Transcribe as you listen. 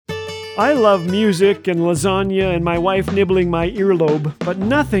I love music and lasagna and my wife nibbling my earlobe, but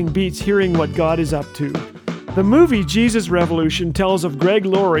nothing beats hearing what God is up to. The movie Jesus Revolution tells of Greg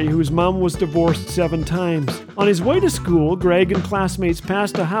Laurie, whose mom was divorced 7 times. On his way to school, Greg and classmates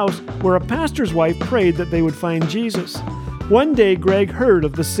passed a house where a pastor's wife prayed that they would find Jesus. One day, Greg heard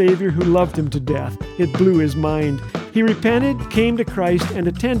of the Savior who loved him to death. It blew his mind. He repented, came to Christ, and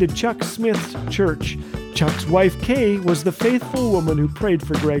attended Chuck Smith's church. Chuck's wife, Kay, was the faithful woman who prayed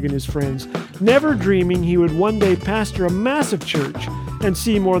for Greg and his friends, never dreaming he would one day pastor a massive church and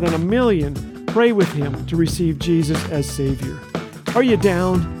see more than 1 million pray with him to receive Jesus as Savior. Are you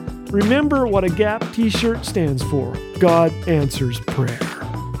down? Remember what a GAP t-shirt stands for. God answers prayer.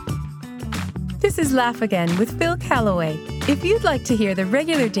 This is Laugh Again with Phil Callaway. If you'd like to hear the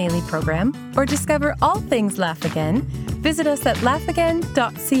regular daily program or discover all things Laugh Again, visit us at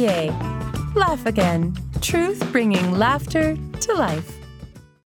laughagain.ca. Laugh Again, truth bringing laughter to life.